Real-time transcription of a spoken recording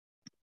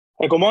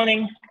Good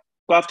morning,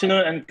 good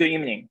afternoon, and good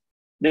evening.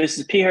 This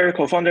is Peter,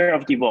 co-founder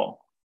of DVol,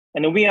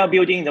 and we are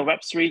building the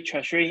Web3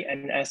 treasury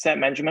and asset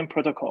management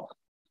protocol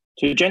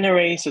to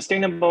generate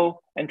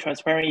sustainable and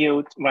transparent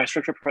yield by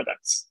structured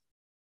products.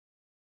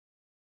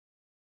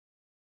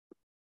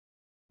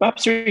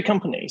 Web3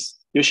 companies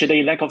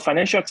usually lack of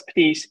financial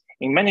expertise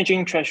in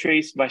managing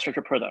treasuries by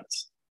structured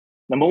products.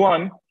 Number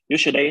one,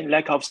 usually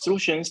lack of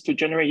solutions to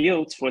generate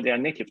yields for their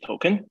native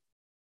token.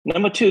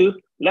 Number two,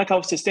 lack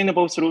of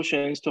sustainable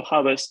solutions to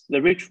harvest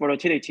the rich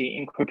volatility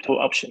in crypto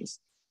options.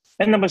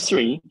 And number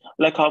three,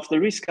 lack of the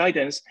risk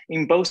guidance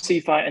in both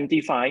CeFi and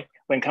DeFi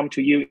when it comes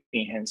to yield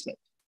enhancement.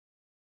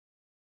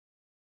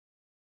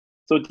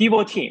 So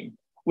DVol team,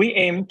 we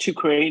aim to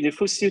create the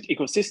full suite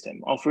ecosystem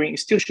offering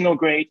institutional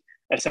grade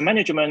asset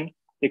management,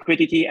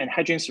 liquidity, and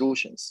hedging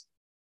solutions.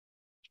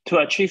 To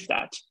achieve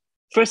that,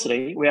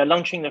 firstly, we are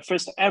launching the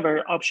first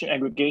ever option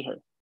aggregator.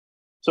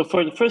 So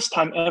for the first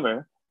time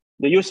ever,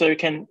 the user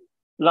can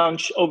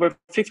launch over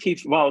 50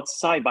 vaults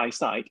side by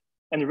side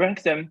and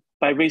rank them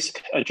by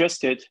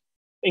risk-adjusted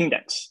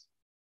index.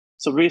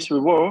 So risk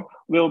reward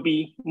will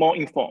be more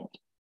informed.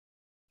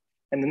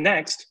 And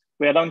next,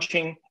 we are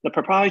launching the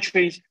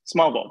proprietary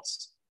smart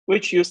vaults,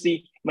 which use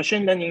the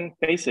machine learning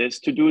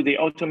basis to do the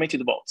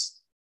automated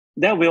vaults.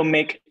 That will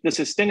make the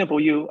sustainable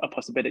yield a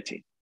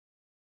possibility.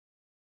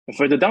 And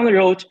further down the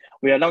road,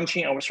 we are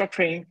launching our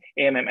structuring,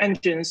 AMM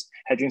engines,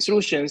 hedging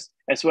solutions,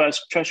 as well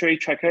as treasury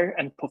tracker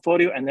and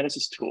portfolio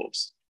analysis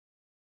tools.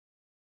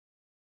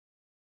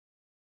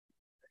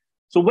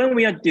 So when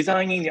we are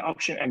designing the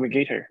option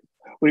aggregator,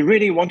 we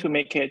really want to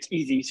make it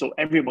easy so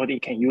everybody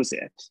can use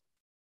it.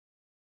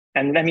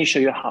 And let me show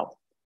you how.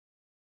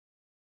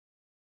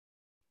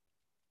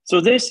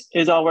 So this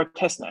is our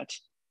testnet,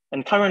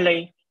 and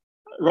currently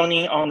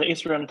running on the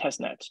Ethereum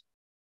testnet.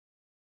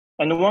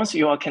 And once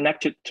you are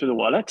connected to the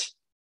wallet,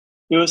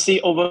 you will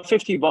see over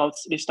 50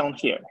 vaults listed down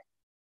here,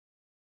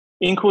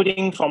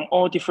 including from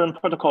all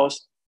different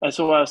protocols as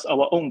well as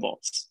our own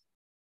vaults.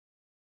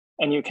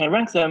 And you can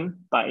rank them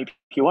by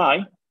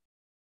APY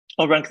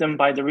or rank them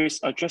by the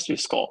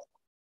risk-adjusted score.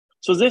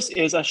 So this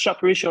is a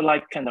Sharpe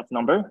ratio-like kind of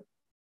number,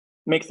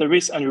 make the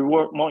risk and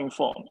reward more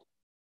informed.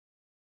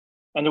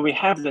 And we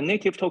have the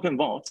native token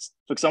vaults,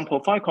 for example,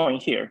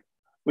 Filecoin here.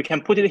 We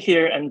can put it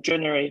here and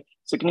generate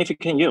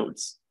significant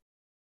yields.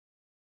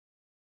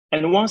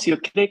 And once you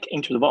click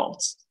into the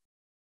vaults,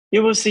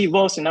 you will see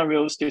vault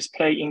scenarios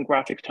displayed in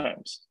graphic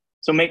terms.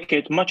 So make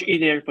it much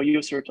easier for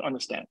users to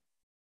understand.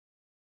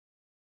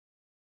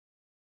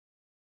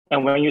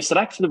 And when you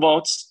select the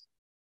vaults,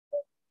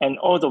 and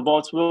all the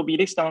vaults will be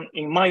listed down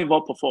in my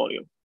vault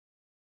portfolio.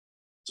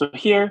 So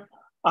here,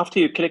 after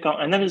you click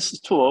on analysis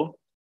tool,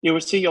 you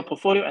will see your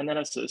portfolio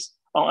analysis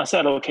on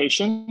asset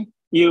allocation,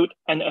 yield,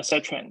 and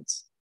asset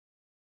trends.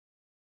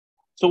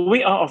 So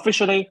we are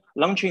officially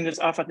launching this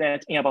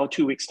AlphaNet in about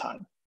 2 weeks'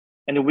 time.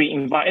 And we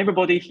invite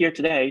everybody here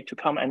today to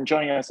come and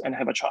join us and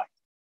have a try.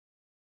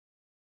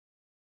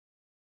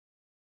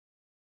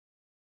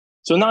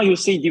 So now you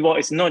see DVol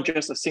is not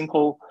just a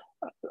simple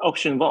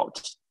option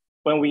vault.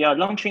 When we are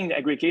launching the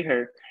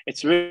aggregator,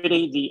 it's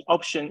really the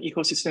option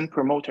ecosystem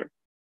promoter.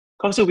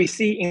 Because we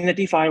see in the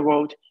DeFi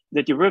world,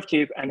 the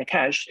derivative and the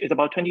cash is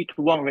about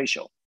 20-to-1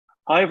 ratio.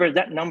 However,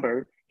 that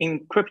number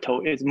in crypto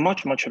is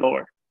much, much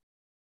lower.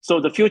 So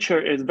the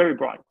future is very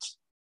bright.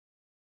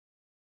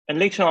 And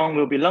later on,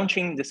 we'll be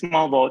launching the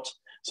smart vault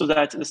so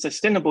that the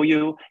sustainable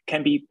yield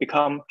can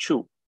become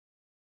true.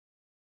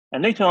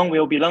 And later on,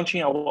 we'll be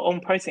launching our own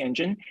pricing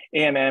engine,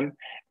 AMM,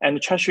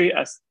 and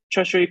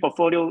treasury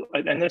portfolio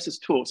analysis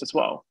tools as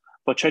well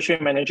for treasury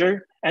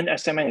manager and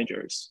asset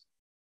managers.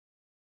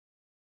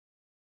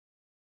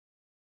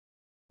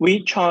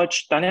 We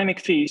charge dynamic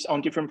fees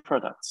on different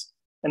products.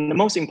 And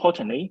most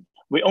importantly,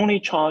 we only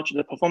charge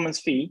the performance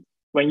fee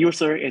when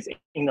user is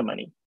in the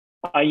money,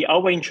 i.e.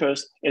 our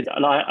interest is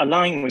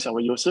aligned with our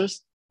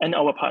users and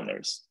our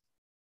partners.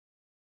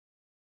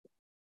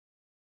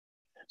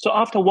 So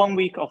after 1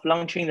 week of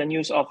launching the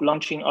news of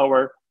launching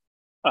our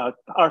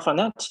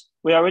AlphaNet,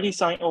 we already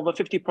signed over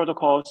 50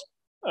 protocols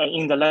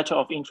in the letter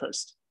of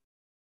interest.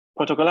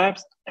 Protocol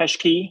Labs,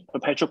 Hashkey,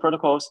 Perpetual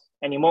Protocols,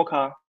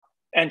 Animoca,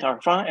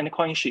 Alpha, and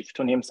CoinShift,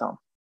 to name some.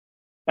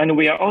 And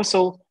we are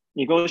also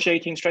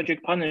negotiating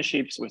strategic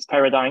partnerships with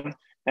Paradigm,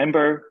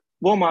 Ember,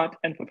 Walmart,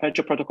 and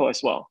Perpetual Protocol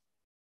as well.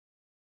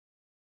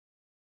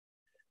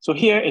 So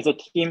here is the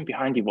team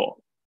behind DVol.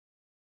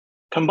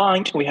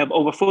 Combined, we have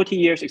over 40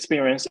 years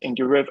experience in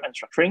derivative and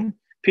structuring,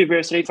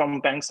 previously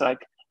from banks like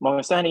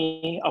Morgan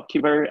Stanley,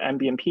 Optiver,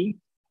 and BNP.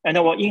 And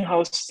our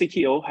in-house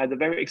CTO has a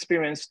very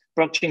experienced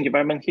blockchain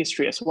development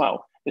history as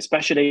well,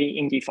 especially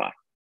in DeFi.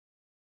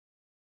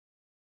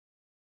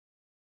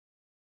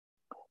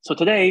 So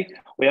today,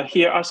 we are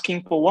here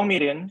asking for 1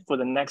 million for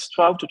the next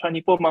 12 to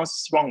 24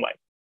 months runway.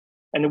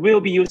 And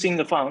we'll be using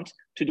the fund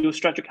to do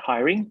strategic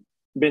hiring,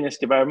 business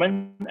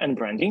development and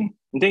branding,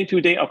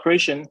 day-to-day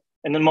operation,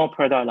 and then more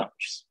product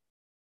launches.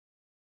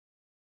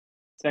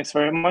 Thanks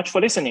very much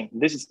for listening.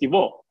 This is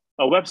DVol,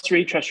 a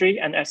Web3 treasury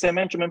and asset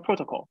management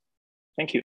protocol. Thank you.